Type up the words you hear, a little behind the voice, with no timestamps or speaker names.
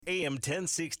AM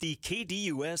 1060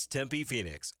 KDUS Tempe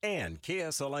Phoenix and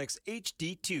KSLX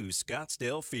HD2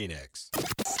 Scottsdale Phoenix.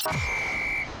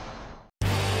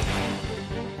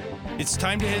 It's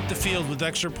time to hit the field with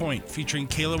Extra Point, featuring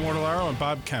Kayla Mortellaro and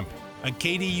Bob Kemp on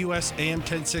KDUS AM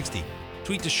 1060.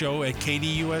 Tweet the show at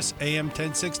KDUS AM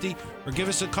 1060 or give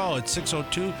us a call at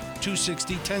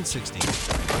 602-260-1060.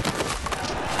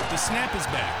 The snap is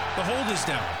back. The hold is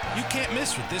down. You can't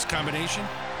miss with this combination.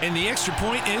 And the Extra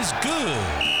Point is good.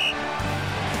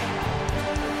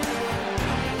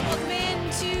 Welcome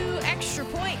into Extra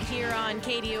Point here on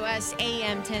KDUS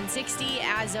AM 1060.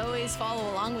 As always,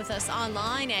 follow along with us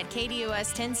online at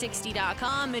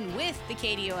KDUS1060.com and with the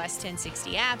KDUS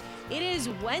 1060 app. It is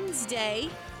Wednesday.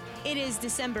 It is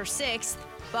December 6th.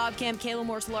 Bob Kemp, Kayla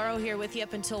Mortellaro here with you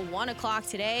up until 1 o'clock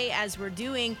today as we're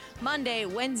doing Monday,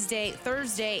 Wednesday,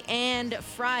 Thursday, and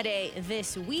Friday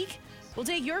this week. We'll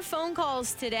take your phone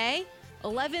calls today,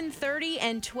 11:30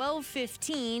 and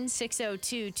 12:15.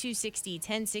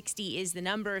 602-260-1060 is the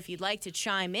number if you'd like to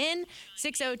chime in.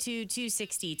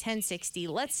 602-260-1060.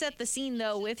 Let's set the scene,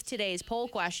 though, with today's poll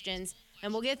questions.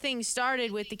 And we'll get things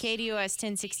started with the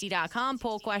KDUS1060.com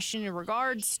poll question in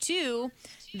regards to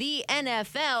the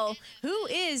NFL. Who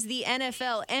is the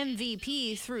NFL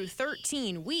MVP through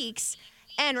 13 weeks?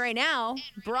 And right now,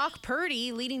 Brock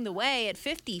Purdy leading the way at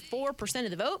 54%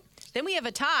 of the vote. Then we have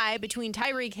a tie between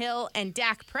Tyreek Hill and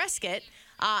Dak Prescott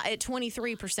at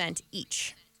 23%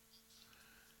 each.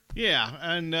 Yeah,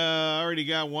 and I already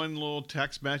got one little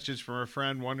text message from a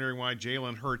friend wondering why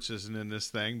Jalen Hurts isn't in this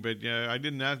thing. But I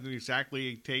didn't have to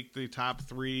exactly take the top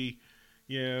three,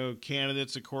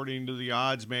 candidates according to the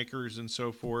odds makers and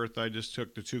so forth. I just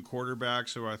took the two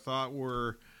quarterbacks who I thought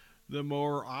were the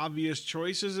more obvious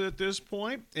choices at this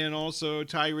point. And also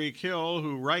Tyreek Hill,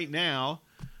 who right now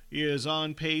is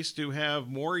on pace to have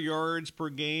more yards per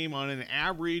game on an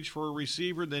average for a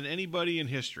receiver than anybody in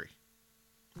history.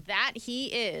 That he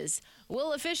is.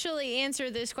 We'll officially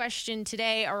answer this question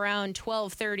today around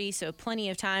 12:30, so plenty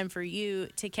of time for you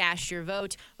to cast your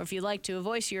vote. Or if you'd like to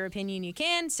voice your opinion, you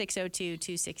can,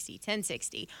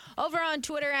 602-260-1060. Over on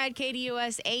Twitter at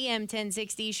KDUS AM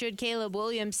 1060, should Caleb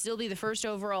Williams still be the first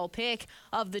overall pick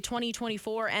of the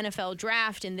 2024 NFL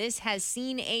Draft? And this has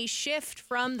seen a shift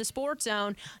from the Sports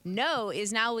Zone. No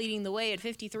is now leading the way at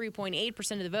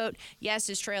 53.8% of the vote. Yes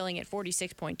is trailing at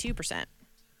 46.2%.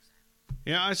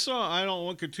 Yeah, I don't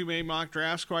look at too many mock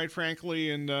drafts, quite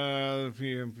frankly, and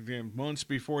months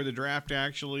before the draft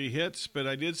actually hits. But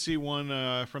I did see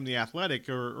one from The Athletic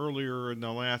earlier in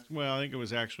the I think it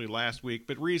was actually last week,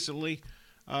 but recently,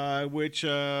 which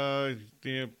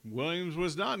Williams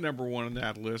was not number one on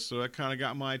that list, so that kind of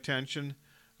got my attention.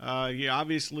 He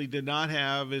obviously did not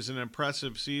have as an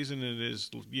impressive season in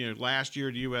his last year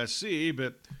at USC,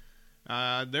 but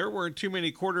there weren't too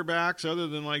many quarterbacks other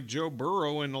than like Joe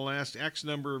Burrow in the last X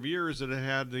number of years that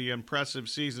had the impressive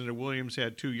season that Williams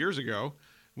had 2 years ago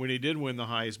when he did win the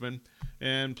Heisman.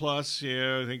 And plus,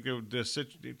 I think the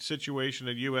situation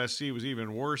at USC was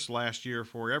even worse last year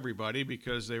for everybody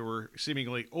because they were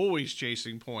seemingly always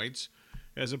chasing points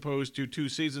as opposed to 2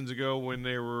 seasons ago when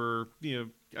they were,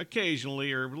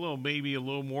 occasionally or maybe a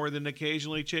little more than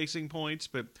occasionally chasing points,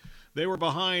 but they were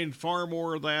behind far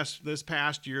more this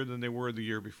past year than they were the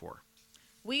year before.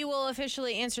 We will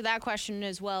officially answer that question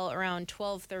as well around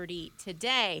 12:30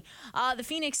 today. The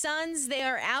Phoenix Suns, they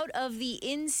are out of the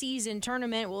in-season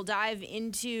tournament. We'll dive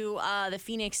into the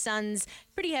Phoenix Suns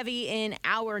pretty heavy in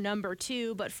hour number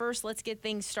 2. But first, let's get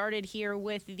things started here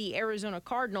with the Arizona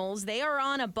Cardinals. They are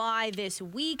on a bye this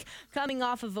week, coming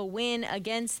off of a win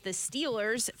against the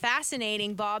Steelers.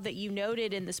 Fascinating, Bob, that you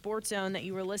noted in the Sports Zone that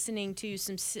you were listening to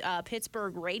some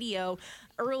Pittsburgh radio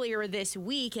earlier this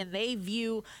week, and they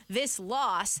view this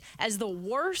loss as the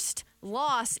worst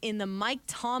loss in the Mike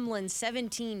Tomlin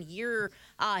 17-year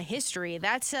history.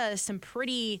 That's some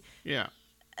pretty... Yeah.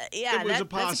 That's a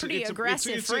pretty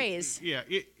aggressive phrase.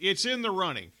 It's in the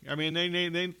running. I mean,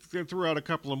 they threw out a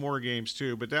couple of more games,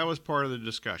 too, but that was part of the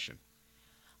discussion.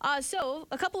 So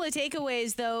a couple of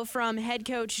takeaways, though, from head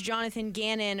coach Jonathan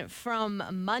Gannon from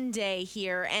Monday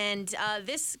here. And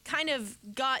this kind of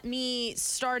got me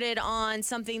started on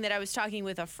something that I was talking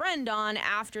with a friend on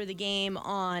after the game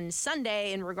on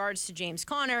Sunday in regards to James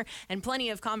Conner, and plenty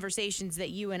of conversations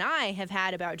that you and I have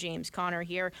had about James Conner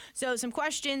here. So some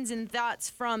questions and thoughts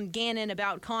from Gannon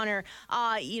about Conner.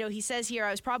 He says here, I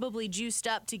was probably juiced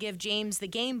up to give James the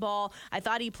game ball. I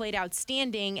thought he played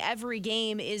outstanding. Every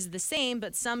game is the same,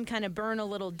 but some some kind of burn a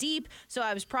little deep, so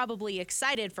I was probably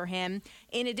excited for him.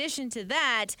 In addition to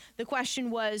that, the question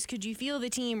was, could you feel the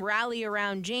team rally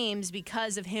around James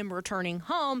because of him returning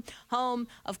home? Home,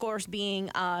 of course, being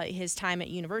his time at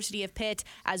University of Pitt,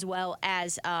 as well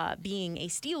as being a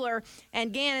Steeler.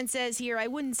 And Gannon says here, I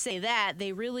wouldn't say that.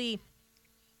 They rally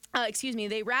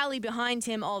behind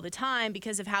him all the time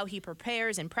because of how he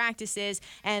prepares and practices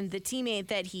and the teammate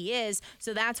that he is.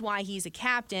 So that's why he's a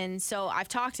captain. So I've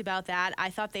talked about that. I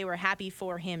thought they were happy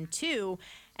for him too.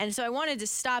 And so I wanted to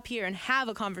stop here and have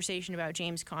a conversation about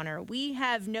James Conner. We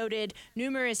have noted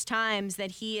numerous times that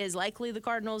he is likely the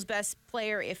Cardinals' best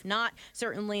player, if not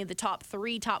certainly the top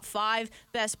 3, top 5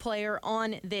 best player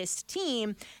on this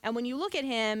team. And when you look at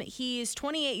him, he's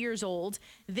 28 years old.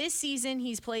 This season,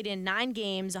 he's played in 9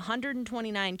 games,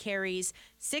 129 carries,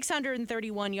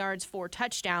 631 yards, 4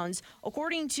 touchdowns.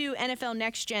 According to NFL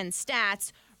Next Gen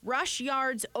stats, rush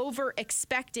yards over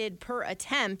expected per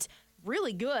attempt,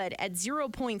 really good at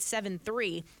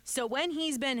 0.73. So when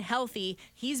he's been healthy,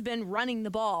 he's been running the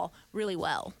ball really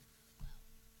well.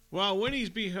 Well, when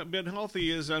he's been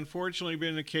healthy has unfortunately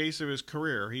been the case of his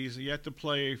career. He's yet to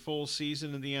play a full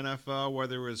season in the NFL,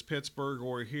 whether it was Pittsburgh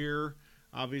or here.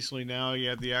 Obviously now he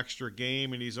had the extra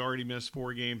game, and he's already missed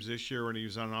 4 games this year when he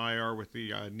was on IR with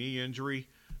the knee injury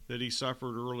that he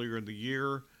suffered earlier in the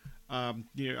year. I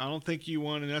don't think you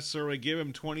want to necessarily give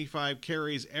him 25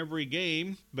 carries every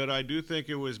game, but I do think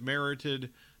it was merited,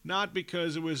 not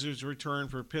because it was his return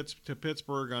to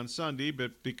Pittsburgh on Sunday,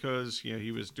 but because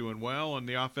he was doing well, and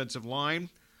the offensive line,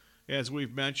 as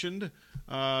we've mentioned,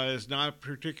 is not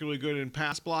particularly good in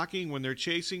pass blocking when they're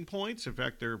chasing points. In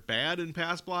fact, they're bad in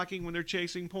pass blocking when they're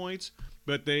chasing points,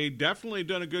 but they definitely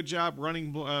done a good job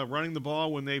running the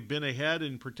ball when they've been ahead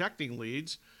and protecting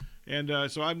leads.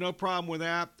 And so I have no problem with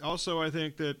that. Also, I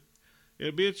think that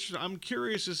I'm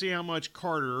curious to see how much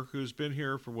Carter, who's been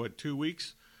here for, 2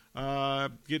 weeks,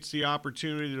 gets the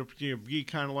opportunity to be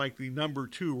kind of like the number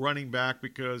 2 running back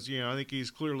because, I think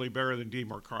he's clearly better than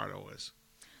DeMarcado is.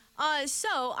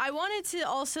 So I wanted to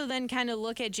also then kind of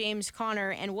look at James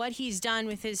Conner and what he's done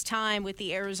with his time with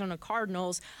the Arizona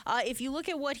Cardinals. If you look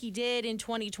at what he did in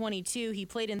 2022, he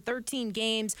played in 13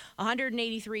 games,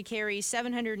 183 carries,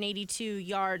 782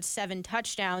 yards, 7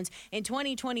 touchdowns. In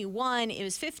 2021, it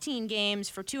was 15 games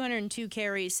for 202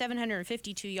 carries,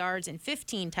 752 yards, and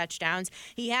 15 touchdowns.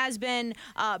 He has been,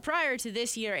 prior to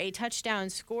this year, a touchdown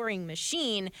scoring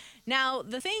machine. Now,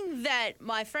 the thing that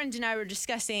my friend and I were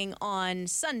discussing on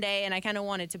Sunday, and I kind of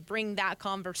wanted to bring that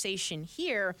conversation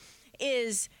here,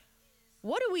 is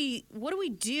what do we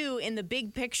do in the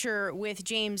big picture with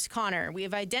James Conner? We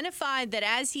have identified that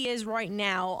as he is right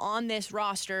now on this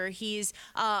roster, he's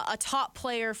a top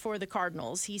player for the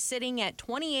Cardinals. He's sitting at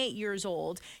 28 years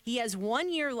old. He has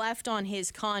 1 year left on his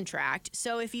contract.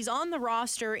 So if he's on the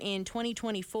roster in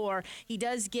 2024, he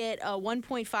does get a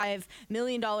 $1.5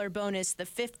 million bonus the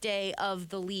 5th day of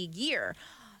the league year.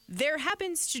 There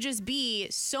happens to just be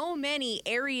so many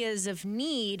areas of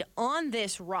need on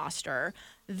this roster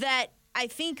that I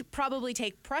think probably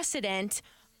take precedent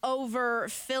over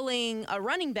filling a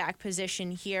running back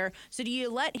position here. So do you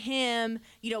let him,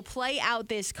 play out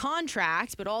this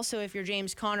contract, but also if you're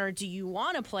James Conner, do you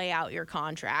want to play out your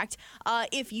contract?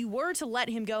 If you were to let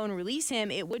him go and release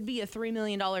him, it would be a $3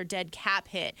 million dead cap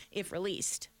hit if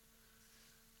released.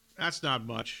 That's not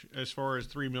much as far as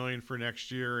 $3 million for next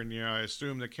year, and I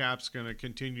assume the cap's going to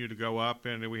continue to go up.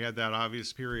 And we had that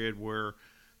obvious period where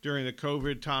during the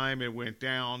COVID time it went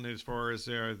down as far as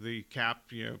the cap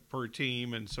per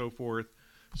team and so forth.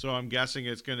 So I'm guessing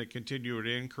it's going to continue to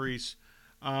increase.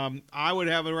 I would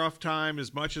have a rough time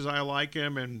as much as I like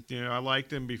him, and I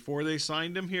liked him before they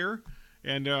signed him here.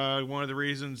 And one of the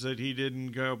reasons that he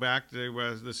didn't go back to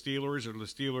the Steelers,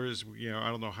 I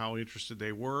don't know how interested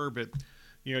they were, but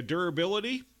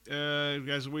durability,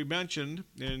 as we mentioned,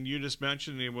 and you just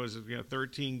mentioned it was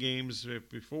 13 games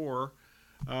before.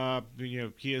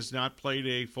 He has not played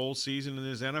a full season in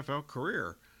his NFL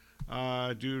career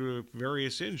due to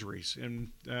various injuries, and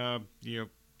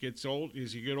gets old.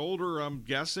 As you get older, I'm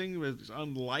guessing it's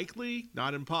unlikely,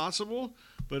 not impossible,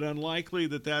 but unlikely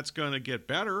that that's going to get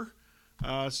better.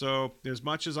 So as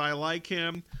much as I like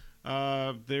him,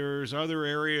 there's other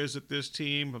areas that this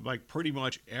team, like pretty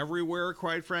much everywhere,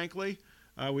 quite frankly,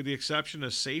 with the exception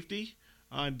of safety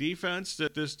on defense,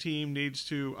 that this team needs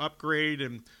to upgrade.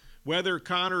 And whether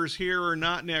Connor's here or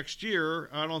not next year,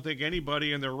 I don't think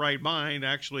anybody in their right mind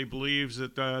actually believes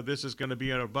that this is going to be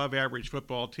an above-average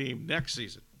football team next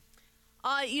season.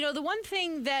 The one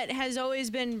thing that has always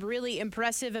been really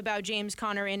impressive about James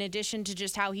Conner, in addition to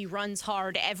just how he runs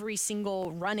hard every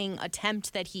single running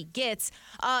attempt that he gets,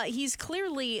 he's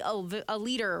clearly a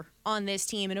leader on this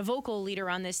team and a vocal leader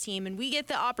on this team. And we get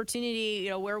the opportunity,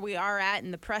 where we are at in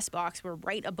the press box. We're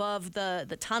right above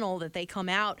the tunnel that they come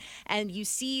out, and you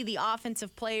see the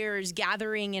offensive players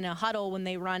gathering in a huddle when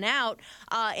they run out.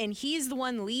 And he's the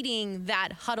one leading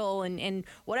that huddle and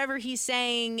whatever he's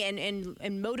saying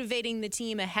and motivating the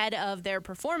team ahead of their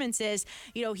performances.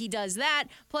 He does that.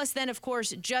 Plus then, of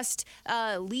course, just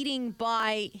leading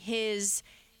by his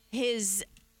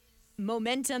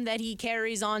momentum that he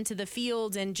carries onto the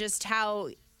field and just how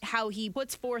he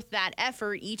puts forth that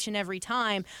effort each and every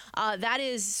time. That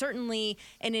is certainly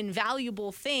an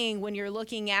invaluable thing when you're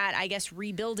looking at, I guess,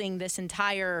 rebuilding this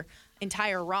entire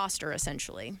roster,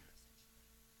 essentially.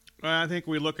 I think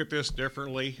we look at this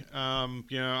differently.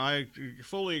 I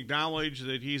fully acknowledge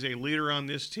that he's a leader on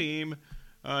this team.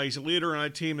 He's a leader on a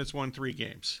team that's won 3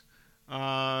 games.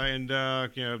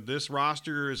 This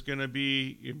roster is going to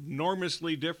be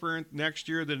enormously different next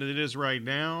year than it is right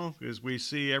now, as we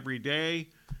see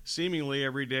seemingly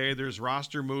every day, there's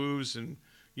roster moves and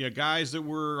guys that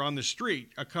were on the street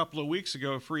a couple of weeks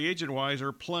ago, free agent wise,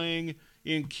 are playing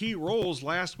in key roles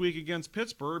last week against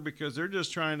Pittsburgh because they're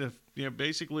just trying to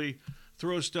basically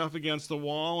throw stuff against the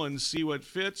wall and see what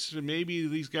fits. And maybe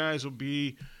these guys will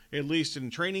be at least in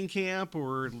training camp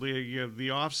or the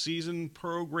off-season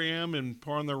program and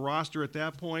on their roster at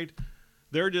that point.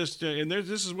 They're just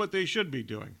this is what they should be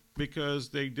doing because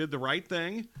they did the right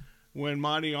thing when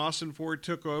Monty Austinford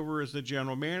took over as the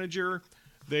general manager.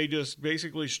 They just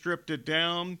basically stripped it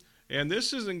down, and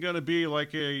this isn't going to be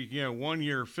like a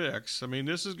 1-year fix. I mean,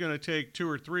 this is going to take 2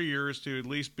 or 3 years to at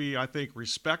least be, I think,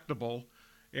 respectable.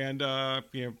 And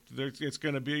it's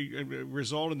going to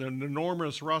result in an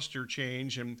enormous roster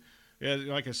change. And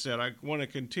like I said, I want to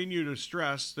continue to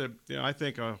stress that I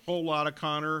think a whole lot of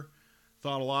Conner,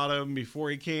 thought a lot of him before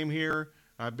he came here.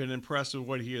 I've been impressed with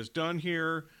what he has done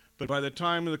here. But by the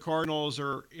time the Cardinals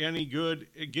are any good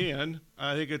again,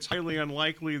 I think it's highly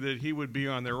unlikely that he would be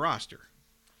on their roster.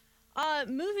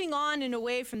 Moving on and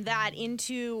away from that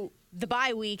into the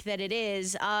bye week that it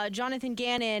is, Jonathan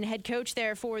Gannon, head coach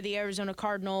there for the Arizona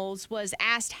Cardinals, was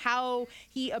asked how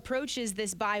he approaches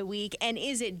this bye week and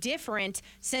is it different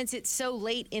since it's so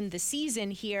late in the season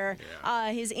here.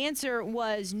 Yeah. His answer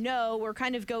was no. We're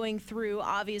kind of going through,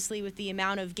 obviously, with the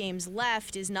amount of games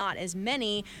left is not as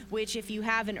many, which if you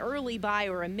have an early bye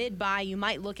or a mid bye, you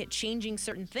might look at changing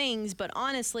certain things. But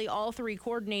honestly, all 3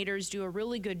 coordinators do a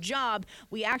really good job.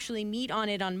 We actually meet on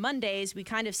it on Mondays. We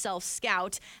kind of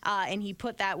self-scout. And he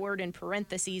put that word in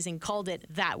parentheses and called it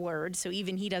that word. So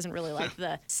even he doesn't really like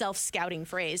the self-scouting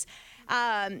phrase.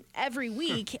 Every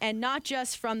week, and not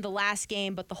just from the last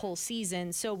game, but the whole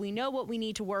season. So we know what we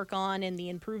need to work on and the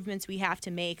improvements we have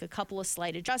to make, a couple of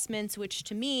slight adjustments, which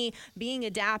to me, being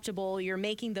adaptable, you're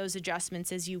making those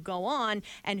adjustments as you go on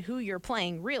and who you're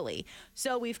playing, really.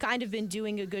 So we've kind of been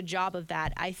doing a good job of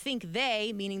that. I think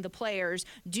they, meaning the players,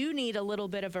 do need a little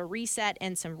bit of a reset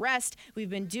and some rest. We've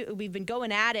been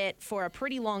going at it for a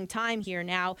pretty long time here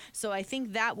now. So I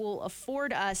think that will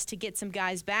afford us to get some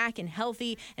guys back and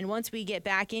healthy. And once we get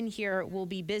back in here, will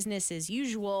be business as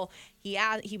usual.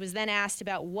 He was then asked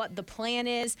about what the plan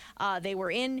is. They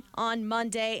were in on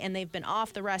Monday, and they've been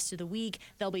off the rest of the week.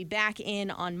 They'll be back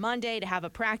in on Monday to have a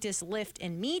practice, lift,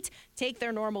 and meet, take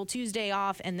their normal Tuesday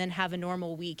off, and then have a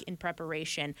normal week in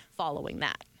preparation following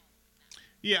that.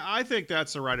 Yeah, I think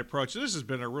that's the right approach. This has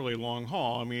been a really long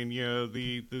haul. I mean,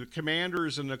 the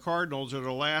Commanders and the Cardinals are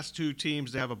the last 2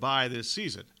 teams to have a bye this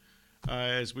season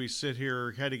as we sit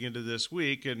here heading into this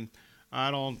week, and I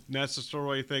don't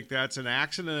necessarily think that's an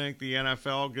accident. I think the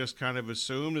NFL just kind of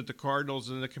assumed that the Cardinals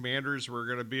and the Commanders were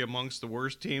going to be amongst the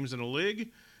worst teams in the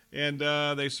league, and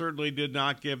they certainly did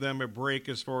not give them a break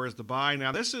as far as the bye.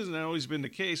 Now, this hasn't always been the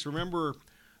case. Remember,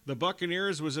 the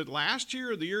Buccaneers, was it last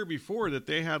year or the year before that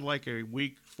they had like a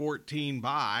Week 14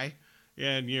 bye,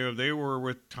 and they were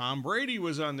with Tom Brady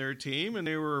was on their team, and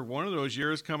they were one of those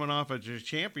years coming off a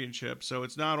championship, so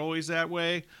it's not always that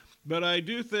way. But I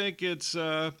do think it's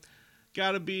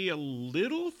got to be a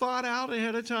little thought out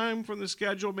ahead of time from the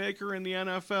schedule maker in the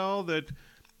NFL that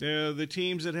the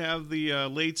teams that have the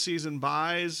late season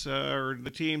buys are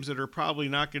the teams that are probably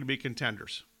not going to be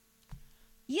contenders.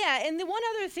 Yeah, and the one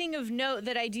other thing of note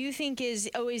that I do think is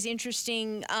always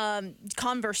interesting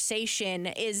conversation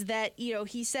is that,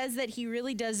 he says that he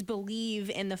really does believe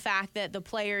in the fact that the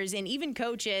players and even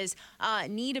coaches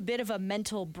need a bit of a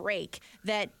mental break,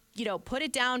 that put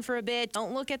it down for a bit.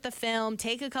 Don't look at the film.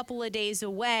 Take a couple of days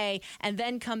away, and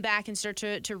then come back and start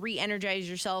to re-energize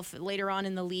yourself later on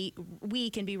in the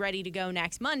week and be ready to go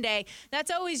next Monday. That's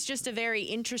always just a very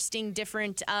interesting,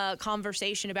 different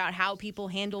conversation about how people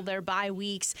handle their bye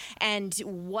weeks and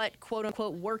what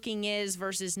quote-unquote working is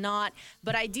versus not.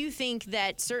 But I do think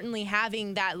that certainly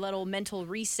having that little mental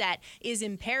reset is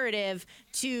imperative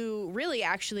to really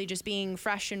actually just being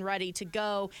fresh and ready to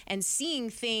go and seeing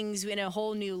things in a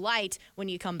whole new light when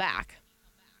you come back.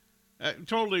 I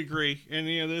totally agree. And,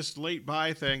 this late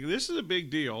buy thing, this is a big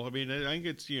deal. I mean, I think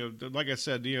it's, like I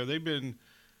said, they've been,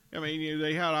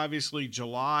 they had obviously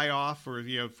July off, or,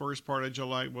 first part of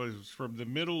July was from the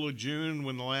middle of June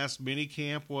when the last mini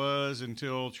camp was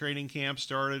until training camp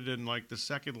started in like the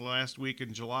second last week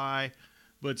in July.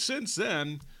 But since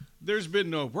then, there's been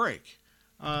no break.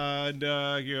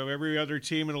 Every other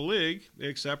team in the league,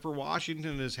 except for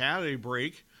Washington, has had a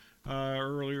break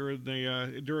earlier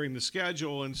during the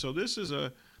schedule, and so this is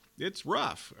it's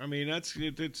rough. I mean,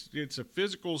 it's a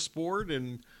physical sport,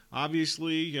 and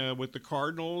obviously with the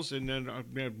Cardinals and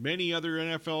then many other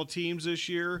NFL teams this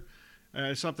year,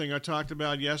 something I talked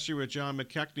about yesterday with John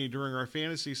McKechnie during our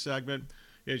fantasy segment.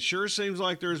 It sure seems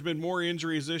like there's been more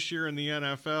injuries this year in the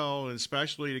NFL, and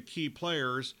especially to key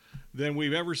players, than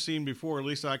we've ever seen before, at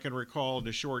least I can recall in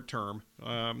the short term,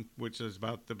 which is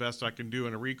about the best I can do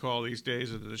in a recall these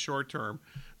days in the short term.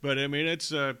 But,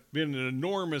 it's been an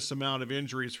enormous amount of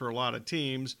injuries for a lot of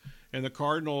teams, and the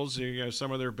Cardinals,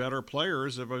 some of their better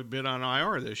players have been on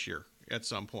IR this year at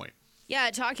some point. Yeah,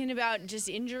 talking about just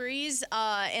injuries,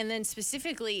 and then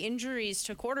specifically injuries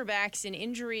to quarterbacks and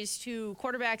injuries to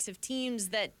quarterbacks of teams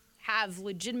that have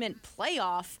legitimate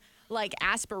playoff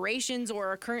aspirations or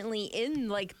are currently in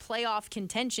playoff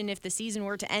contention if the season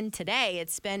were to end today.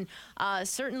 It's been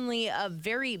certainly a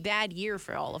very bad year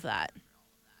for all of that.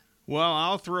 Well,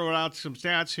 I'll throw out some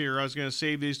stats here. I was going to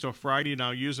save these till Friday, and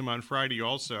I'll use them on Friday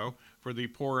also for the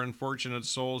poor, unfortunate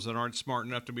souls that aren't smart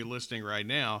enough to be listening right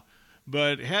now.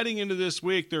 But heading into this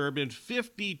week, there have been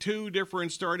 52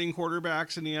 different starting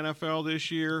quarterbacks in the NFL this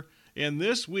year. And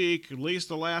this week, at least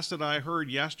the last that I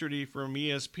heard yesterday from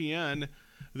ESPN,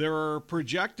 there are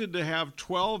projected to have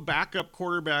 12 backup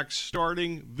quarterbacks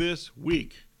starting this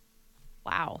week.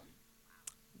 Wow.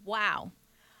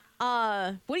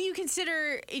 What do you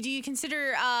consider? Do you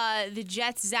consider the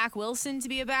Jets' Zach Wilson to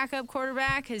be a backup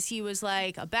quarterback? Because he was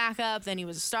like a backup, then he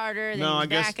was a starter. Then No, he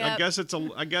was I guess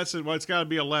it's got to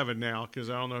be 11 now,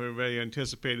 because I don't know if anybody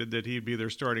anticipated that he'd be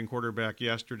their starting quarterback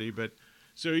yesterday. But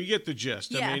so you get the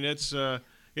gist. Yeah. I mean, it's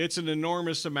an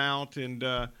enormous amount, and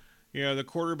the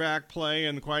quarterback play,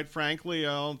 and quite frankly,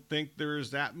 I don't think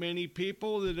there's that many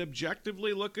people that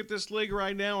objectively look at this league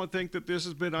right now and think that this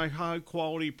has been a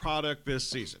high-quality product this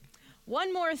season.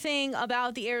 One more thing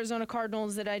about the Arizona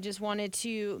Cardinals that I just wanted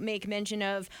to make mention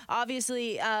of.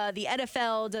 Obviously, the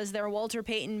NFL does their Walter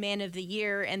Payton Man of the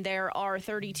Year, and there are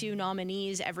 32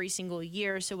 nominees every single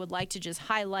year. So would like to just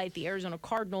highlight the Arizona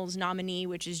Cardinals nominee,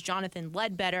 which is Jonathan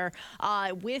Ledbetter.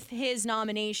 With his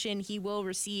nomination, he will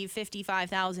receive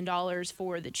 $55,000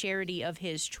 for the charity of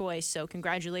his choice. So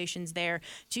congratulations there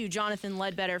to Jonathan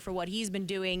Ledbetter for what he's been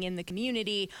doing in the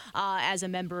community as a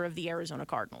member of the Arizona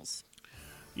Cardinals.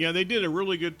 Yeah, they did a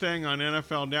really good thing on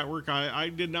NFL Network. I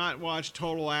did not watch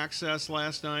Total Access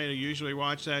last night. I usually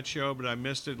watch that show, but I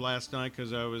missed it last night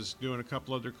because I was doing a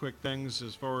couple other quick things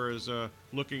as far as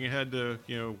looking ahead to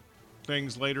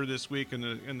things later this week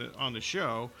on the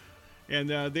show. And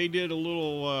they did a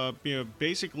little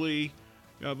basically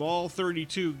of all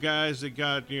 32 guys that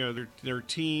got their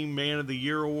team Man of the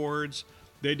Year awards.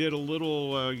 They did a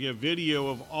little video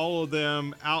of all of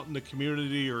them out in the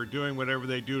community or doing whatever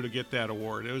they do to get that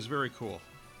award. It was very cool.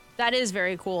 That is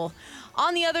very cool.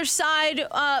 On the other side,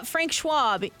 Frank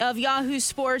Schwab of Yahoo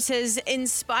Sports has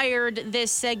inspired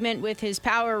this segment with his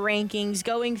power rankings,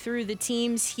 going through the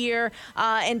teams here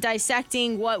and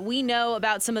dissecting what we know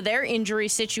about some of their injury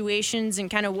situations and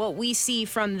kind of what we see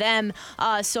from them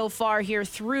so far here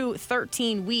through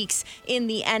 13 weeks in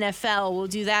the NFL. We'll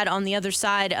do that on the other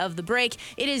side of the break.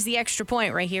 It is the Extra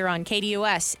Point right here on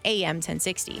KDUS AM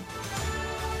 1060.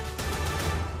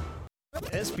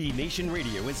 SB Nation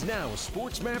Radio is now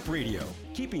Sports Map Radio,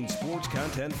 keeping sports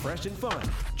content fresh and fun.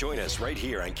 Join us right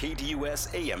here on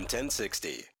KDUS AM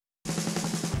 1060.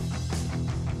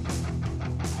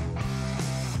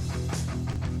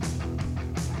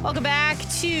 Welcome back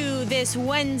to this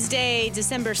Wednesday,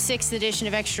 December 6th edition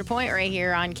of Extra Point right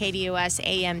here on KDUS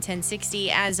AM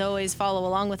 1060. As always, follow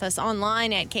along with us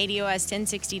online at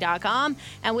KDUS1060.com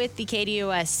and with the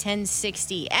KDUS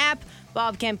 1060 app.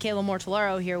 Bob Kemp, Kayla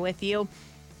Mortellaro here with you.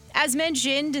 As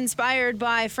mentioned, inspired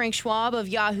by Frank Schwab of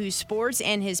Yahoo Sports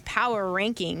and his power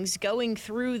rankings, going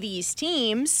through these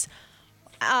teams,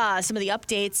 some of the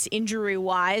updates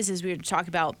injury-wise, as we were talking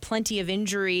about, plenty of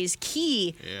injuries,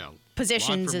 key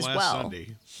positions as well.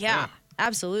 Sunday. Yeah.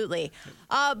 Absolutely.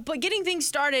 But getting things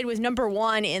started with number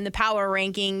one in the power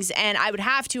rankings, and I would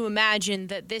have to imagine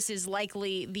that this is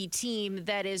likely the team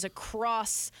that is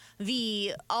across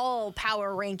the all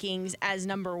power rankings as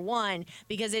number one,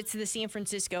 because it's the San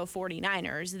Francisco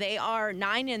 49ers. They are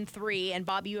 9-3, and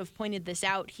Bob, you have pointed this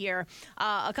out here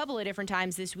a couple of different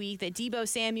times this week, that Deebo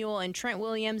Samuel and Trent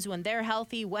Williams, when they're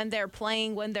healthy, when they're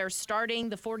playing, when they're starting,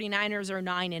 the 49ers are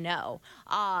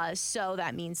 9-0. So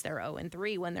that means they're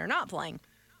 0-3 when they're not playing.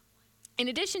 In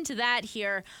addition to that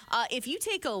here, if you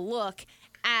take a look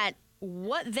at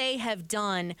what they have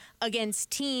done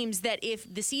against teams that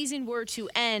if the season were to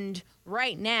end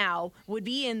right now would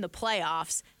be in the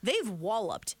playoffs, they've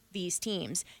walloped these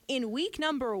teams. In week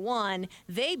number one,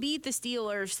 they beat the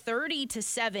Steelers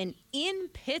 30-7 in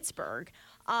Pittsburgh.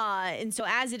 And so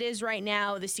as it is right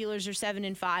now, the Steelers are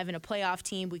 7-5 and a playoff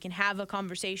team. We can have a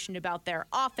conversation about their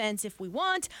offense if we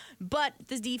want, but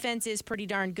the defense is pretty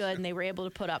darn good, and they were able to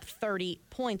put up 30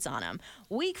 points on them.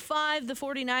 Week 5, the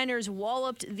 49ers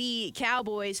walloped the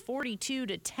Cowboys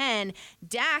 42-10.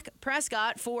 Dak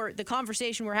Prescott, for the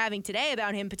conversation we're having today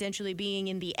about him potentially being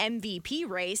in the MVP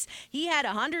race, he had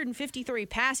 153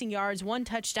 passing yards, 1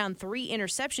 touchdown, 3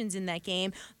 interceptions in that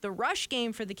game. The rush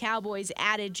game for the Cowboys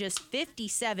added just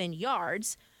 57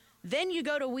 yards. Then you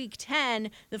go to week 10,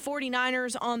 the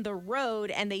 49ers on the road,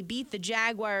 and they beat the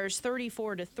Jaguars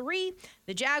 34-3.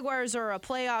 The Jaguars are a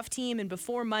playoff team, and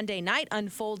before Monday night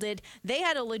unfolded, they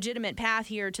had a legitimate path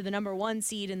here to the number 1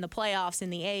 seed in the playoffs in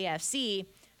the AFC.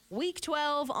 Week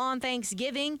 12 on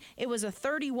Thanksgiving, it was a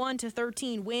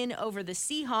 31-13 win over the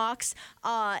Seahawks,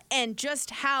 and just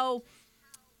how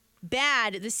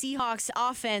bad the Seahawks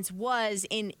offense was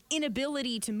in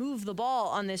inability to move the ball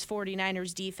on this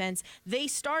 49ers defense. They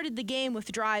started the game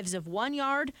with drives of 1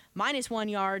 yard, -1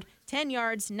 yard, 10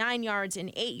 yards, 9 yards,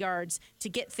 and 8 yards to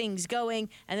get things going.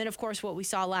 And then, of course, what we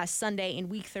saw last Sunday in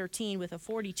Week 13 with a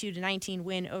 42-19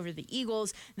 win over the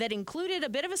Eagles that included a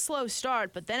bit of a slow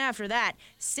start, but then after that,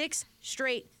 6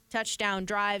 straight touchdown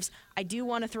drives. I do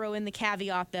want to throw in the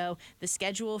caveat, though, the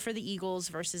schedule for the Eagles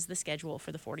versus the schedule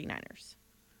for the 49ers.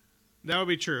 That would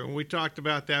be true. And we talked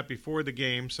about that before the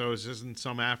game, so this isn't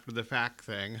some after-the-fact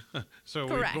thing. So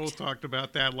Correct. We both talked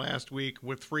about that last week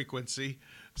with frequency.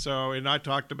 So, and I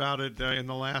talked about it in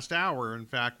the last hour, in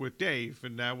fact, with Dave.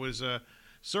 And that was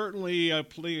certainly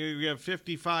we have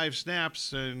 55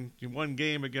 snaps in one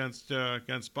game against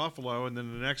Buffalo, and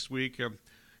then the next week,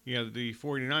 the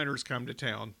 49ers come to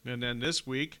town. And then this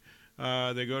week,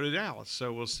 they go to Dallas.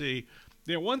 So we'll see.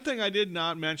 One thing I did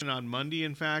not mention on Monday,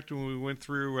 in fact, when we went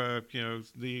through,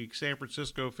 the San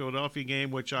Francisco-Philadelphia game,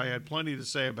 which I had plenty to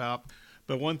say about,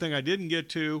 but one thing I didn't get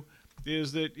to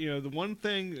is that, the one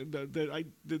thing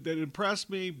that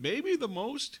impressed me maybe the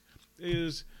most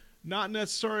is not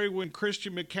necessarily when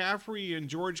Christian McCaffrey and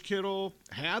George Kittle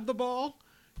had the ball.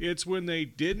 It's when they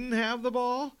didn't have the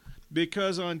ball.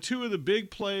 Because on 2 of the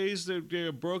big plays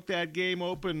that broke that game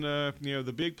open,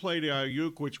 the big play to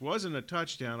Ayuk, which wasn't a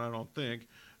touchdown, I don't think,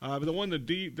 but one of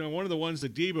the ones to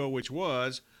Deebo, which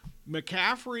was,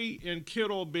 McCaffrey and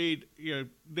Kittle made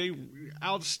they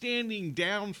outstanding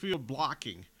downfield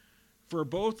blocking for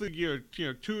both of your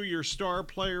 2 of your star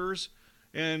players.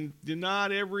 And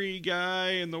not every guy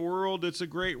in the world that's a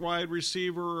great wide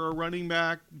receiver or running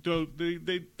back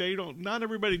not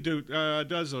everybody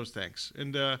does those things.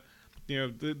 And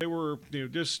they were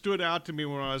just stood out to me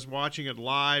when I was watching it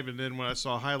live, and then when I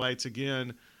saw highlights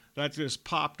again, that just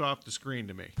popped off the screen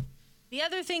to me. The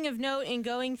other thing of note in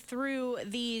going through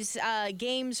these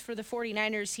games for the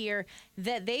 49ers here,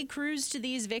 that they cruised to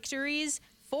these victories,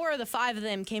 4 of the 5 of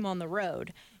them came on the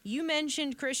road. You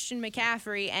mentioned Christian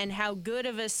McCaffrey and how good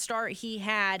of a start he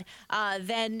had.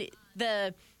 Then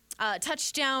the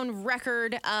touchdown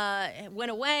record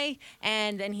went away,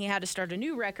 and then he had to start a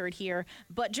new record here.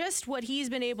 But just what he's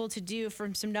been able to do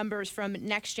from some numbers from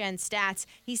Next Gen Stats,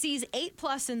 he sees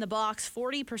 8+ in the box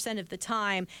 40% of the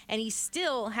time, and he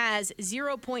still has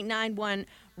 0.91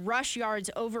 rush yards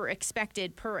over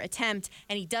expected per attempt,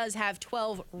 and he does have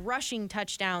 12 rushing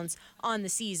touchdowns on the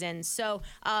season. So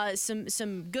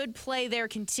some good play there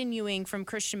continuing from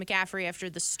Christian McCaffrey after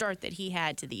the start that he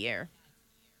had to the year.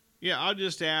 Yeah, I'll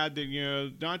just add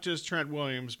that, not just Trent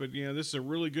Williams, but, this is a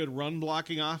really good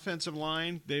run-blocking offensive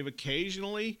line. They've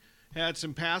occasionally had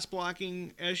some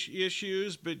pass-blocking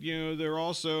issues, but, they're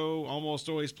also almost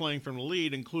always playing from the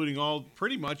lead, including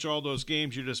pretty much all those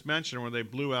games you just mentioned where they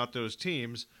blew out those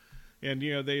teams. And,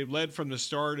 they led from the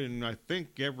start in, I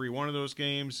think, every one of those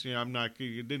games.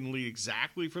 It didn't lead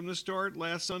exactly from the start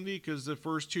last Sunday because the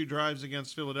first 2 drives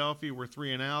against Philadelphia were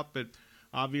 3 and out. But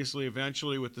obviously,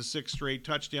 eventually, with the 6 straight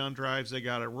touchdown drives, they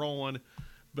got it rolling.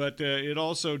 But it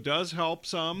also does help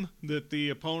some that the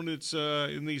opponents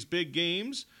in these big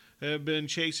games have been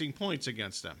chasing points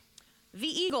against them. The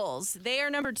Eagles, they are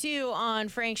number 2 on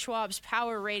Frank Schwab's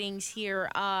power ratings here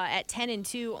at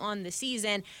 10-2 on the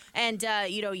season. And,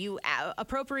 you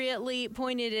appropriately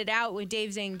pointed it out with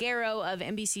Dave Zangaro of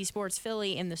NBC Sports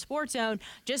Philly in the Sports Zone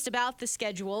just about the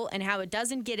schedule and how it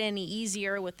doesn't get any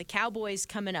easier with the Cowboys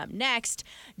coming up next.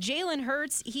 Jalen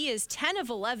Hurts, he is 10 of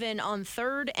 11 on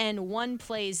 3rd and 1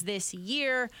 plays this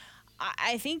year.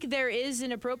 I think there is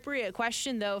an appropriate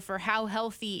question, though, for how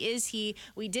healthy is he.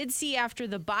 We did see after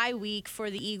the bye week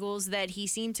for the Eagles that he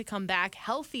seemed to come back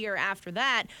healthier after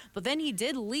that, but then he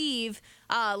did leave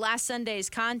last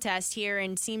Sunday's contest here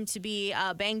and seemed to be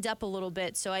banged up a little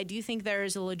bit. So I do think there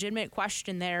is a legitimate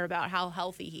question there about how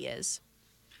healthy he is.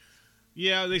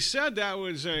 Yeah, they said that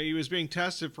was he was being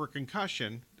tested for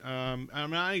concussion.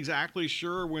 I'm not exactly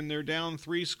sure when they're down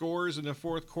 3 scores in the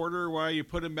fourth quarter why you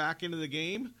put him back into the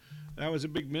game. That was a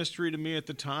big mystery to me at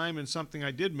the time and something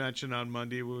I did mention on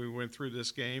Monday when we went through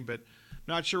this game, but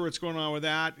not sure what's going on with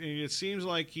that. And it seems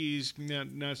like he's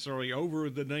not necessarily over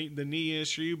the knee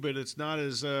issue, but it's not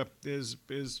as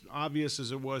obvious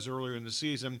as it was earlier in the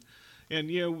season. And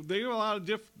they have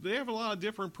a lot of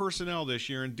different personnel this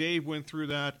year, and Dave went through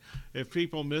that. If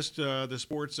people missed the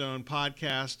Sports Zone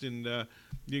podcast, and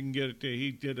you can get it,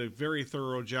 he did a very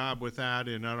thorough job with that.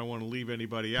 And I don't want to leave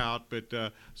anybody out, but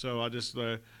so I'll just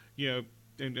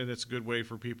and it's a good way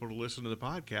for people to listen to the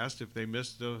podcast if they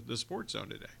missed the Sports Zone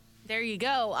today. There you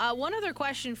go. One other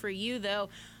question for you, though.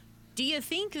 Do you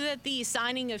think that the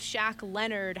signing of Shaq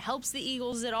Leonard helps the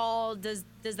Eagles at all? Does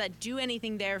that do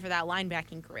anything there for that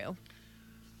linebacking crew?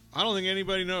 I don't think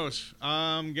anybody knows.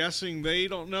 I'm guessing they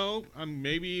don't know.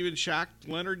 Maybe even Shaq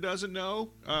Leonard doesn't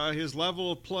know. His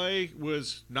level of play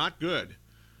was not good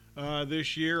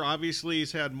this year. Obviously,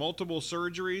 he's had multiple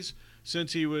surgeries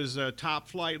since he was a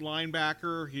top-flight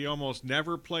linebacker. He almost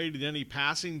never played in any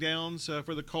passing downs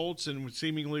for the Colts, and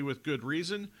seemingly with good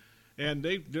reason. And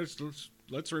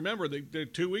let's remember,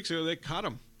 2 weeks ago they cut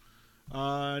him.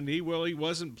 And he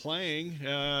wasn't playing,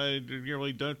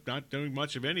 really not doing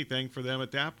much of anything for them at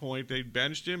that point. They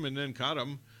benched him and then cut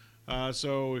him.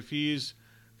 So if he's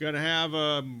going to have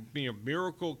a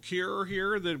miracle cure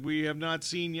here that we have not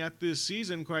seen yet this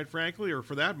season, quite frankly, or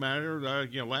for that matter,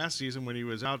 last season when he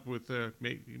was out with,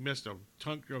 he missed a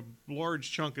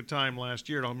large chunk of time last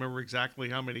year. I don't remember exactly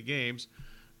how many games,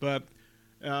 but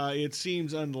it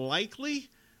seems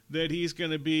unlikely that he's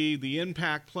going to be the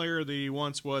impact player that he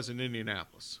once was in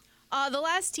Indianapolis. The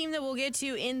last team that we'll get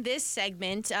to in this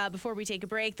segment before we take a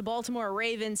break, the Baltimore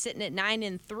Ravens sitting at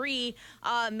 9-3.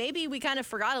 Maybe we kind of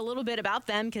forgot a little bit about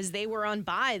them because they were on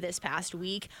bye this past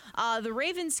week. The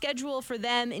Ravens' schedule for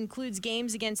them includes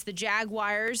games against the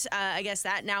Jaguars. I guess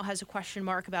that now has a question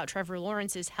mark about Trevor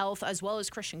Lawrence's health as well as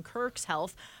Christian Kirk's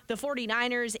health. The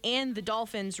 49ers and the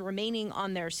Dolphins remaining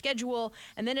on their schedule.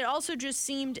 And then it also just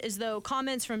seemed as though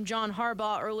comments from John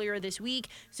Harbaugh earlier this week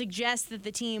suggest that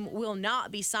the team will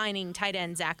not be signing tight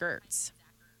end Zach Ertz.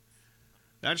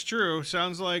 That's true.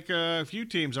 Sounds like a few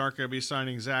teams aren't going to be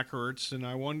signing Zach Ertz, and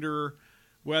I wonder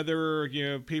whether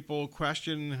people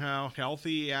question how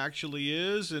healthy he actually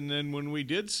is. And then when we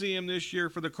did see him this year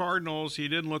for the Cardinals, he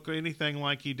didn't look anything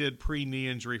like he did pre-knee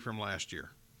injury from last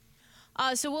year.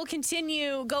 So we'll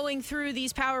continue going through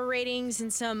these power ratings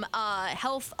and some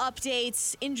health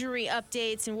updates, injury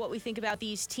updates, and what we think about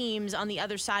these teams on the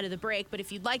other side of the break. But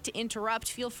if you'd like to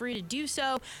interrupt, feel free to do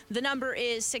so. The number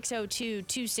is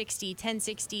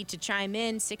 602-260-1060 to chime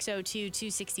in,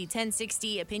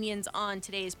 602-260-1060. Opinions on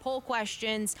today's poll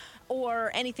questions or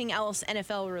anything else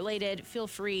NFL related, feel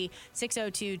free,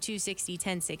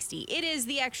 602-260-1060. It is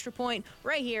the Extra Point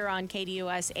right here on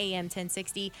KDUS AM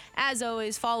 1060. As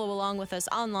always, follow along with us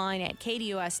online at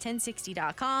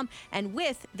KDUS1060.com and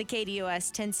with the KDUS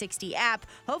 1060 app.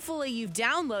 Hopefully you've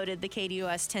downloaded the KDUS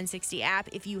 1060 app.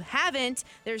 If you haven't,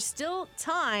 there's still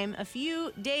time, a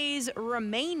few days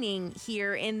remaining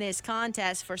here in this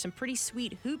contest for some pretty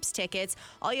sweet hoops tickets.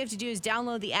 All you have to do is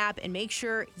download the app and make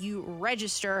sure you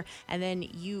register, and then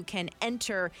you can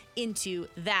enter into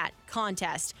that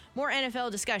contest. More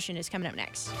NFL discussion is coming up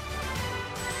next.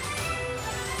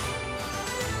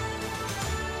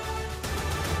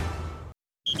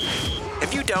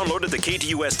 Have you downloaded the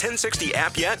KDUS 1060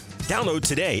 app yet? Download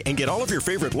today and get all of your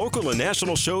favorite local and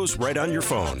national shows right on your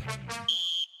phone.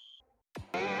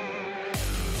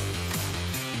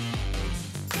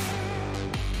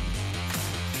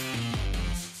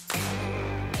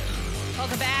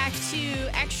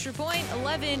 Extra Point,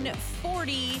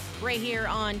 11:40, right here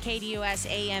on KDUS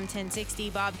AM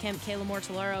 1060. Bob Kemp, Kayla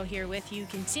Mortellaro here with you,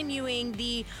 continuing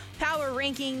the power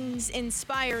rankings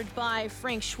inspired by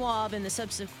Frank Schwab and the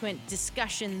subsequent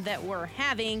discussion that we're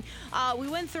having. We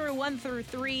went through 1 through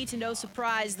 3 to no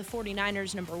surprise. The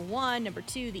 49ers, number 1, number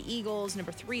 2, the Eagles,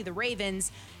 number 3, the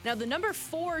Ravens. Now, the number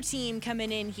 4 team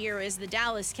coming in here is the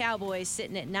Dallas Cowboys,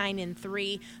 sitting at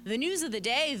 9-3. The news of the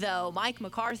day, though, Mike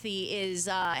McCarthy is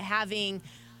having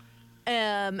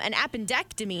an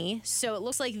appendectomy, so it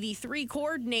looks like the 3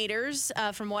 coordinators,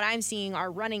 from what I'm seeing,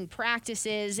 are running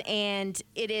practices, and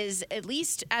it is, at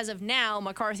least as of now,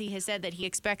 McCarthy has said that he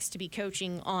expects to be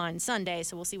coaching on Sunday,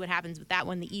 so we'll see what happens with that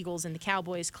when the Eagles and the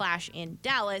Cowboys clash in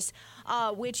Dallas,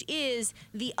 which is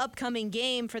the upcoming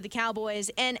game for the Cowboys.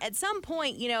 And at some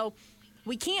point, you know,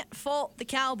 we can't fault the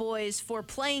Cowboys for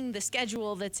playing the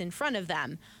schedule that's in front of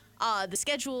them. The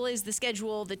schedule is the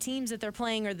schedule. The teams that they're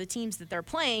playing are the teams that they're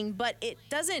playing. But it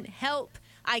doesn't help,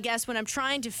 I guess, when I'm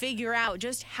trying to figure out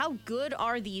just how good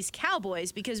are these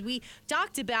Cowboys, because we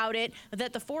talked about it,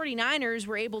 that the 49ers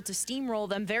were able to steamroll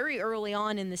them very early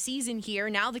on in the season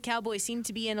here. Now the Cowboys seem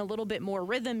to be in a little bit more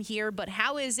rhythm here. But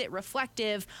how is it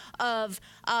reflective of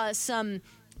some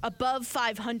above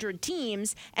 500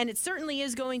 teams? And it certainly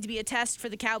is going to be a test for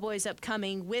the Cowboys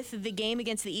upcoming with the game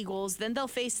against the Eagles. Then they'll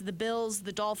face the Bills,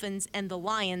 the Dolphins, and the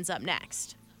Lions up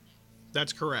next.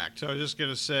 That's correct. So I was just going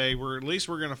to say, we're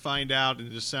going to find out in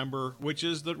December, which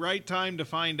is the right time to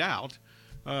find out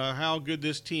how good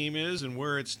this team is and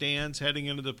where it stands heading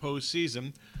into the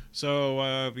postseason.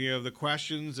 So, the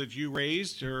questions that you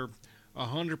raised are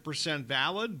 100%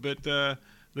 valid, but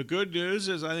the good news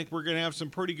is I think we're going to have some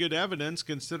pretty good evidence,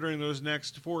 considering those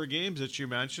next 4 games that you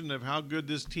mentioned, of how good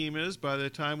this team is by the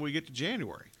time we get to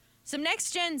January. Some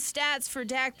next-gen stats for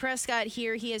Dak Prescott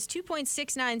here. He has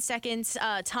 2.69 seconds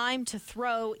time to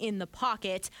throw in the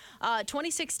pocket,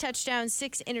 26 touchdowns,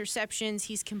 6 interceptions.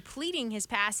 He's completing his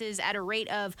passes at a rate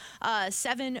of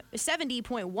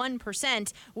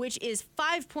 70.1%, which is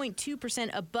 5.2%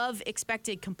 above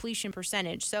expected completion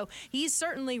percentage. So he's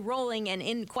certainly rolling and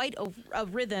in quite a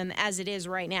rhythm as it is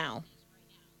right now.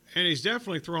 And he's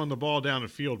definitely throwing the ball down the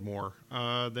field more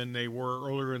than they were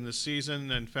earlier in the season.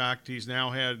 In fact, he's now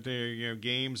had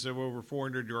games of over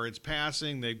 400 yards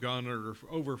passing. They've gone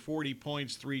over 40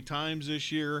 points 3 times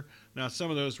this year. Now, some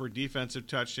of those were defensive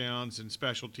touchdowns and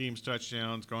special teams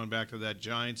touchdowns, going back to that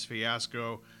Giants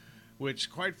fiasco, which,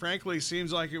 quite frankly,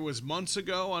 seems like it was months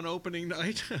ago on opening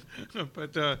night,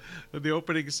 but the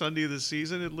opening Sunday of the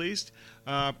season at least.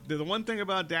 The one thing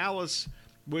about Dallas,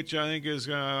 which I think is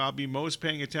I'll be most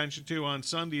paying attention to on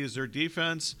Sunday, is their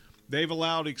defense. They've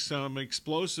allowed some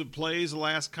explosive plays the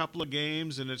last couple of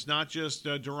games, and it's not just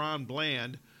Deron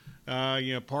Bland.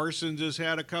 Parsons has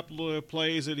had a couple of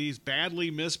plays that he's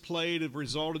badly misplayed, have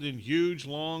resulted in huge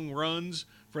long runs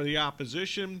for the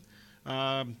opposition.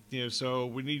 So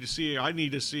I need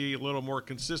to see a little more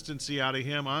consistency out of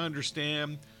him. I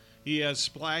understand he has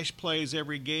splash plays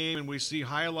every game, and we see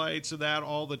highlights of that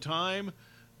all the time.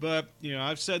 But,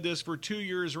 I've said this for 2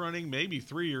 years running, maybe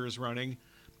 3 years running.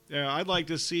 I'd like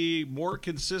to see more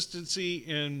consistency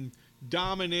and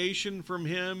domination from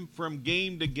him from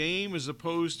game to game, as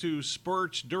opposed to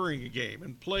spurts during a game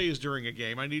and plays during a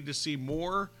game. I need to see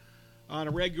more on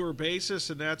a regular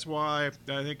basis, and that's why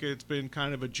I think it's been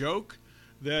kind of a joke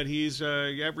that he's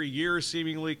every year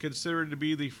seemingly considered to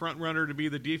be the front runner to be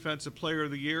the defensive player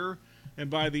of the year. And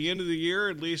by the end of the year,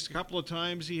 at least a couple of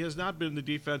times, he has not been the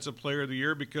defensive player of the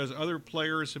year because other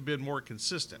players have been more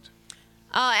consistent.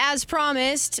 As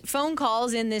promised, phone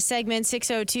calls in this segment,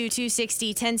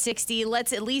 602-260-1060.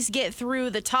 Let's at least get through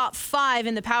the top 5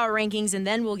 in the power rankings, and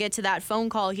then we'll get to that phone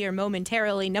call here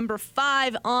momentarily. Number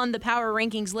 5 on the power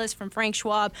rankings list from Frank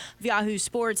Schwab of Yahoo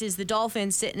Sports is the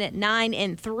Dolphins, sitting at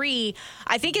 9-3.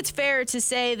 I think it's fair to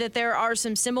say that there are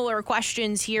some similar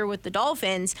questions here with the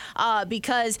Dolphins,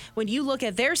 because when you look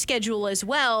at their schedule as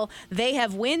well, they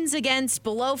have wins against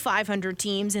below 500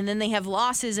 teams, and then they have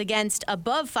losses against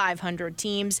above 500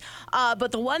 teams.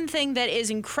 But the one thing that is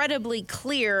incredibly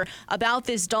clear about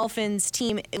this Dolphins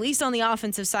team, at least on the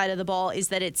offensive side of the ball, is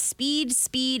that it's speed,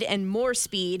 speed, and more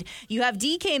speed. You have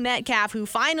DK Metcalf, who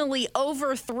finally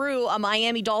overthrew a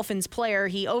Miami Dolphins player.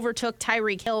 He overtook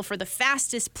Tyreek Hill for the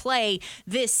fastest play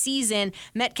this season.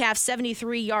 Metcalf's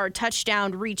 73-yard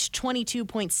touchdown reached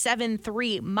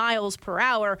 22.73 miles per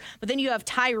hour. But then you have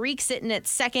Tyreek sitting at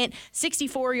second,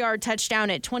 64-yard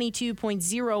touchdown at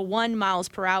 22.01 miles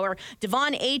per hour.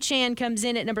 Devon Achane comes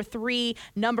in at number 3,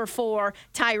 number 4.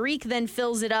 Tyreek then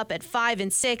fills it up at 5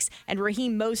 and 6, and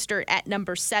Raheem Mostert at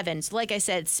number 7. So like I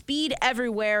said, speed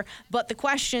everywhere, but the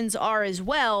questions are as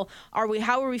well,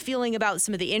 how are we feeling about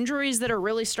some of the injuries that are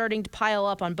really starting to pile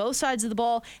up on both sides of the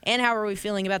ball, and how are we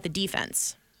feeling about the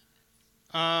defense?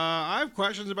 I have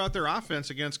questions about their offense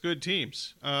against good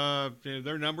teams.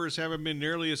 Their numbers haven't been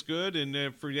nearly as good, and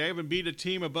they haven't beat a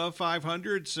team above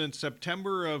 500 since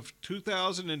September of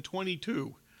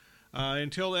 2022.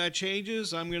 Until that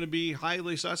changes, I'm going to be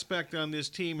highly suspect on this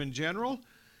team in general.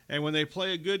 And when they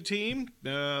play a good team,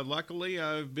 luckily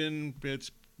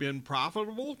it's been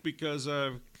profitable because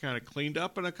I've kind of cleaned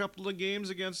up in a couple of games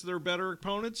against their better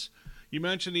opponents. You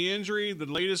mentioned the injury. The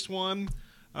latest one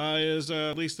is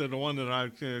at least the one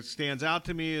that stands out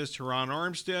to me is Teron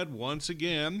Armstead once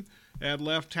again at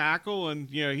left tackle, and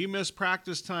he missed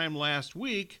practice time last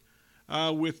week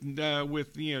with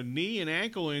knee and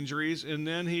ankle injuries, and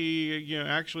then he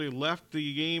actually left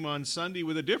the game on Sunday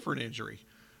with a different injury.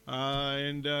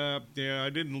 I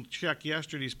didn't check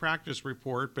yesterday's practice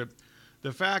report, but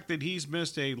the fact that he's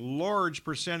missed a large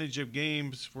percentage of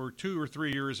games for 2 or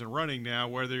 3 years in running now,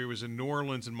 whether he was in New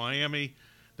Orleans and Miami,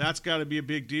 that's got to be a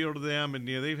big deal to them. And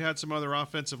they've had some other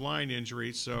offensive line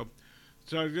injuries. So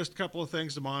just a couple of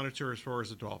things to monitor as far as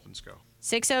the Dolphins go.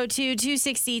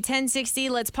 602-260-1060.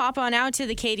 Let's pop on out to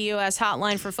the KDUS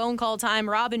hotline for phone call time.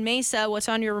 Rob and Mesa, what's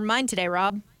on your mind today,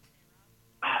 Rob?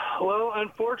 Well,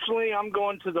 unfortunately, I'm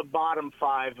going to the bottom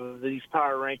 5 of these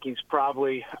power rankings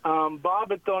probably. Bob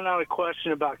had thrown out a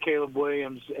question about Caleb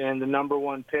Williams and the number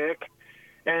 1 pick.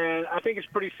 And I think it's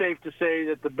pretty safe to say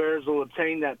that the Bears will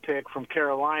obtain that pick from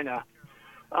Carolina.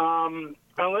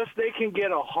 Unless they can get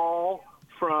a haul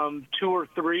from 2 or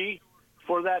 3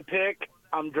 for that pick,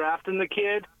 I'm drafting the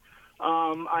kid.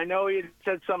 I know he had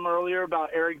said something earlier about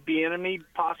Eric Bieniemy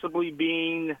possibly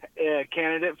being a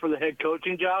candidate for the head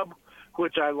coaching job,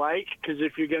 which I like, because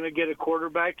if you're going to get a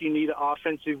quarterback, you need an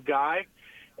offensive guy.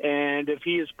 And if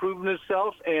he has proven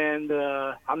himself, and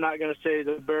I'm not going to say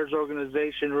the Bears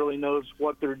organization really knows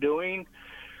what they're doing,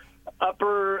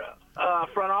 upper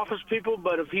front office people,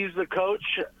 but if he's the coach,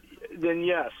 then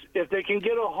yes. If they can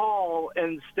get a haul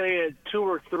and stay at 2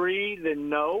 or 3, then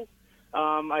no.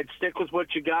 I'd stick with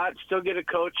what you got, still get a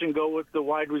coach and go with the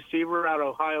wide receiver out of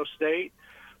Ohio State.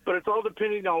 But it's all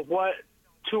depending on what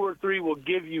 2 or 3 will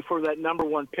give you for that number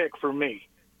 1 pick for me.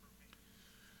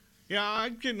 Yeah, I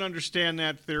can understand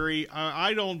that theory.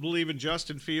 I don't believe in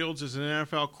Justin Fields as an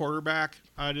NFL quarterback.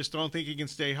 I just don't think he can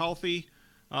stay healthy.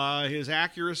 His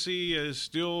accuracy is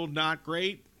still not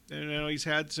great. He's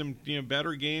had some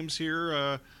better games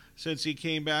here since he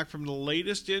came back from the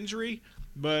latest injury.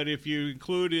 But if you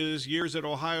include his years at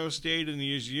Ohio State and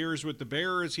his years with the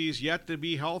Bears, he's yet to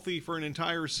be healthy for an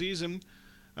entire season.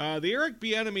 The Eric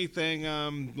Bieniemy thing,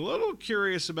 I'm a little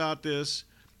curious about this.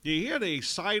 He had a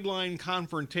sideline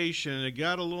confrontation. It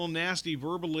got a little nasty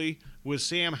verbally with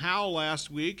Sam Howell last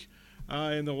week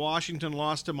in the Washington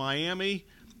loss to Miami.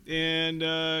 And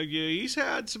he's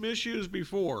had some issues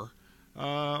before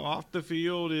off the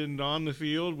field and on the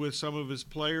field with some of his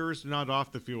players. Not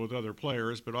off the field with other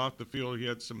players, but off the field he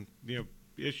had some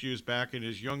issues back in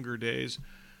his younger days.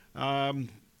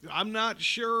 I'm not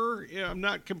sure. I'm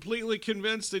not completely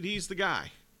convinced that he's the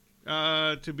guy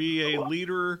to be a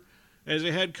leader as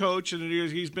a head coach, and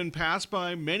he's been passed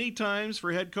by many times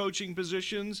for head coaching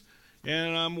positions,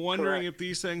 and I'm wondering if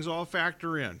these things all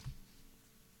factor in.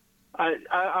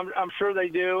 I'm sure they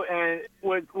do, and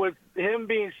with him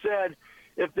being said,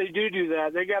 if they do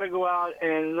that, they got to go out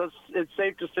and it's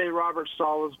safe to say Robert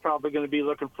Saleh is probably going to be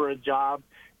looking for a job.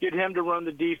 Get him to run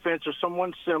the defense or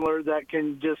someone similar that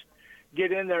can just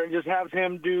get in there and just have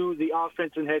him do the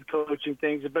offense and head coaching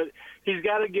things. But he's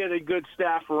got to get a good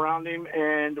staff around him,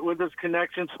 and with his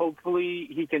connections, hopefully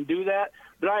he can do that.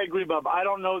 But I agree, Bob. I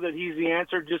don't know that he's the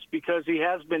answer just because he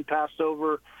has been passed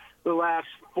over the last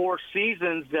 4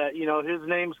 seasons that, his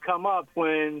name's come up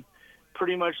when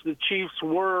pretty much the Chiefs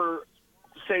were,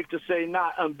 safe to say,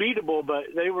 not unbeatable,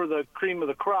 but they were the cream of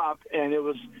the crop, and it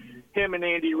was him and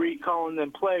Andy Reid calling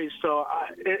them plays. So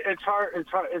it's hard.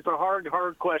 It's a hard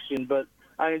question, but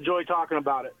I enjoy talking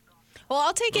about it. Well,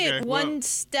 I'll take it one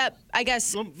step, I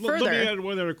guess, further. Let me add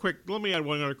one other quick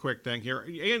thing here.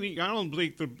 Andy, I don't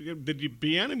believe did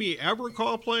Bieniemy ever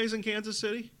call plays in Kansas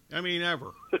City? I mean,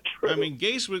 ever. True. I mean,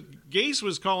 Gase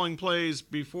was calling plays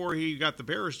before he got the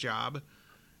Bears job,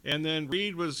 and then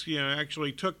Reid was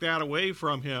actually took that away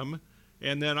from him.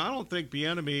 And then I don't think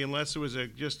Bieniemy, unless it was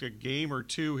just a game or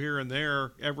two here and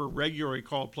there, ever regularly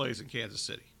called plays in Kansas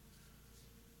City.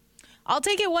 I'll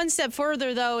take it one step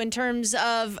further, though, in terms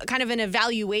of kind of an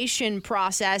evaluation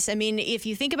process. I mean, if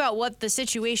you think about what the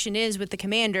situation is with the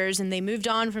Commanders, and they moved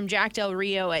on from Jack Del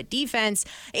Rio at defense,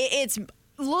 it's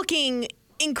looking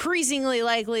increasingly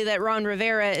likely that Ron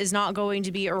Rivera is not going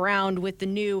to be around with the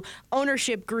new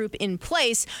ownership group in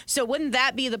place. So wouldn't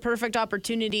that be the perfect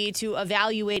opportunity to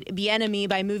evaluate Bieniemy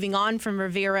by moving on from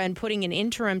Rivera and putting an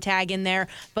interim tag in there?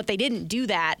 But they didn't do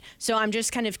that. So I'm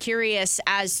just kind of curious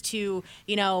as to,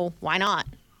 why not?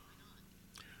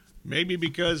 Maybe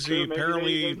because he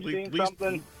apparently seen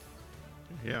something.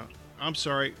 Yeah, I'm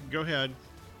sorry. Go ahead.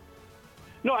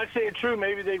 No, I say it true.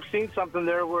 Maybe they've seen something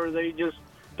there where they just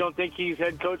don't think he's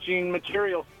head coaching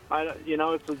material.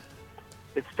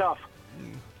 It's tough.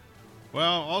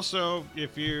 Well, also,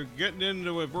 if you're getting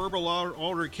into a verbal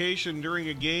altercation during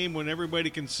a game when everybody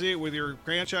can see it with your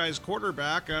franchise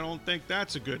quarterback, I don't think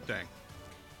that's a good thing.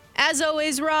 As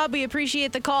always, Rob, we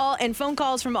appreciate the call and phone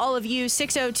calls from all of you.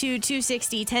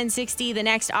 602-260-1060. The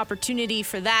next opportunity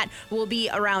for that will be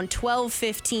around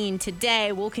 12:15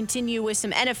 today. We'll continue with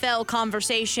some NFL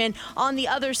conversation on the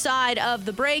other side of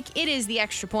the break. It is the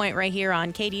Extra Point right here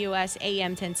on KDUS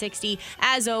AM 1060.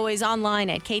 As always, online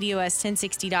at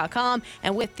KDUS1060.com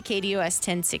and with the KDUS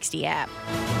 1060 app.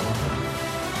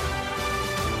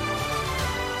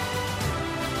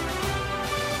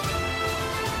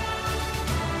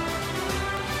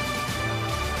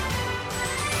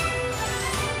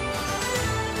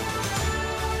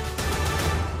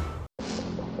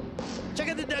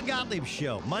 Gottlieb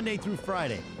Show, Monday through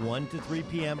Friday, 1 to 3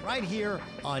 p.m. right here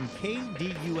on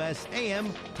KDUS AM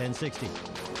 1060.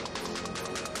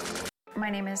 My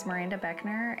name is Miranda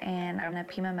Beckner, and I'm a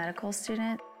Pima medical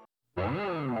student.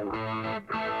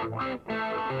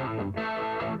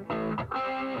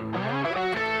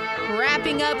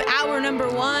 Wrapping up hour number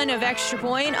 1 of Extra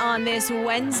Point on this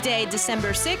Wednesday,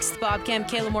 December 6th. Bob Kemp,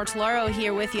 Kayla Mortellaro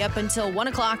here with you up until 1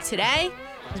 o'clock today,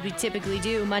 as we typically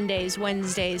do Mondays,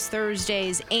 Wednesdays,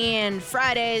 Thursdays, and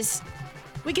Fridays.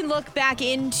 We can look back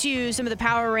into some of the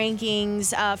power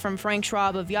rankings from Frank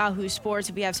Schwab of Yahoo Sports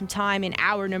if we have some time in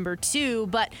hour number 2.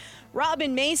 But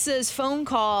Robin Mesa's phone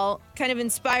call kind of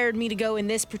inspired me to go in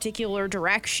this particular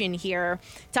direction here,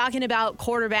 talking about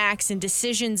quarterbacks and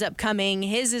decisions upcoming.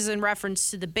 His is in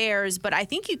reference to the Bears, but I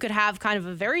think you could have kind of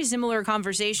a very similar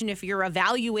conversation if you're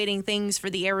evaluating things for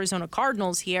the Arizona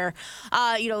Cardinals here.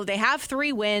 They have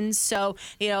 3 wins, so,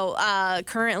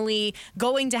 currently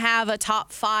going to have a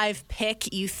top 5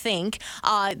 pick, you think.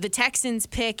 The Texans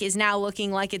pick is now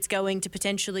looking like it's going to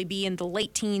potentially be in the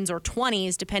late teens or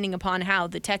 20s, depending upon how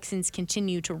the Texans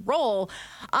continue to roll.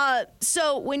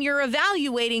 So when you're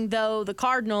evaluating, though, the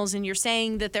Cardinals, and you're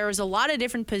saying that there's a lot of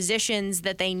different positions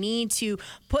that they need to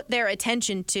put their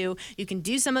attention to, you can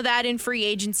do some of that in free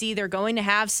agency. They're going to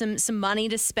have some money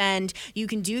to spend. You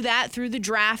can do that through the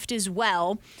draft as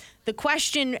well. The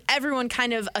question everyone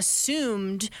kind of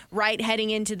assumed right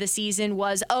heading into the season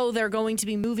was, they're going to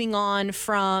be moving on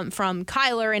from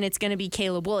Kyler, and it's going to be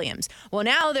Caleb Williams. Well,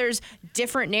 now there's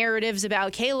different narratives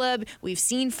about Caleb. We've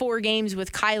seen 4 games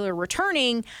with Kyler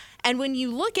returning. And when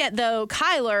you look at, though,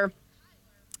 Kyler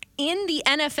in the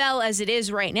NFL as it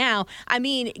is right now, I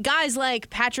mean, guys like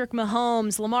Patrick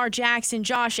Mahomes, Lamar Jackson,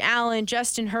 Josh Allen,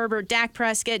 Justin Herbert, Dak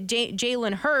Prescott,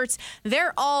 Jalen Hurts,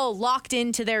 they're all locked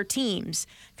into their teams.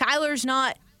 Kyler's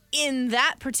not in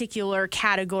that particular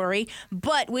category,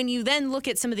 but when you then look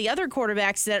at some of the other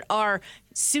quarterbacks that are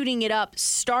suiting it up,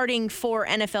 starting for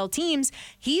NFL teams,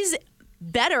 he's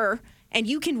better and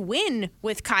you can win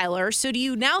with Kyler. So do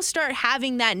you now start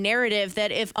having that narrative that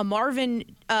if a Marvin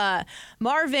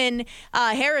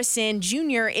Harrison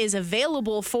Jr. is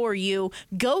available for you,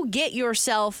 go get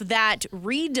yourself that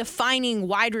redefining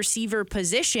wide receiver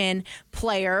position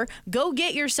player, go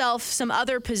get yourself some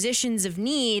other positions of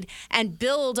need and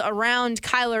build around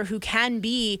Kyler, who can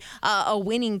be a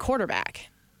winning quarterback?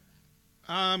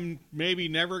 I'm maybe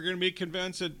never going to be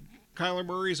convinced that Kyler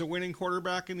Murray's a winning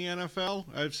quarterback in the NFL.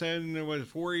 I've said in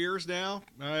 4 years now.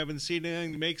 I haven't seen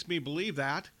anything that makes me believe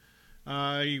that.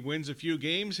 He wins a few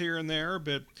games here and there,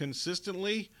 but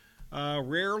consistently,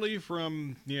 rarely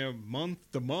from month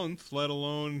to month, let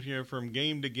alone from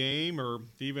game to game or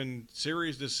even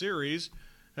series to series,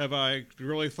 have I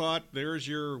really thought there's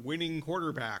your winning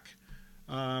quarterback.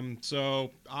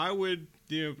 So I would.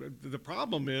 The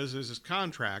problem is his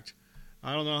contract.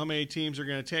 I don't know how many teams are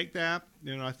going to take that.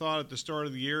 I thought at the start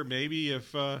of the year maybe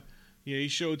if he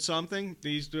showed something.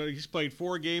 He's played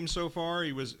 4 games so far.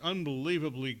 He was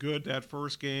unbelievably good that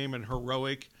first game and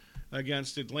heroic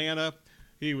against Atlanta.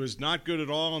 He was not good at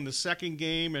all in the second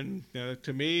game, and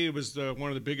to me it was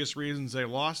one of the biggest reasons they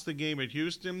lost the game at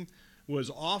Houston. Was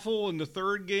awful in the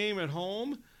third game at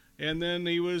home, And then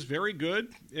he was very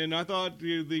good. And I thought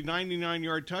the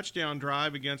 99-yard touchdown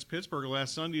drive against Pittsburgh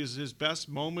last Sunday is his best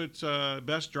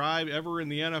drive ever in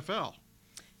the NFL.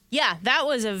 Yeah, that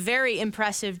was a very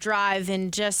impressive drive,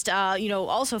 and just,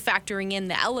 also factoring in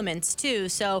the elements, too.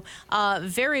 So,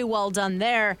 very well done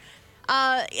there.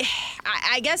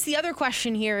 I guess the other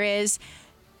question here is,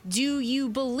 do you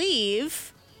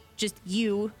believe, just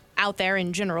you out there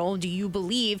in general, do you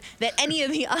believe that any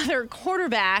of the other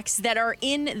quarterbacks that are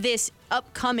in this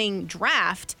upcoming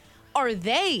draft, are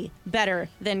they better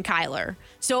than Kyler?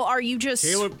 So are you just...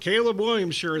 Caleb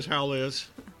Williams sure as hell is.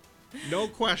 No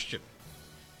question.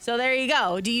 So there you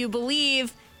go. Do you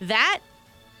believe that?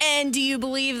 And do you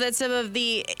believe that some of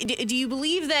the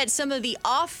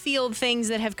off-field things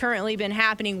that have currently been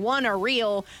happening, one, are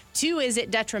real, two, is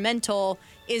it detrimental?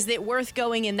 Is it worth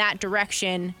going in that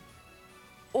direction,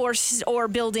 or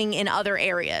building in other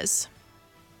areas?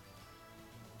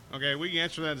 Okay, we can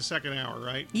answer that in the second hour,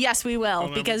 right? Yes, we will,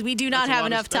 because we do not have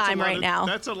enough time right now.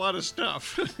 That's a lot of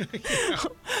stuff.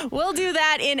 We'll do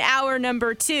that in hour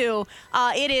number 2.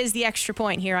 It is The Extra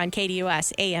Point here on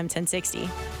KDUS AM 1060.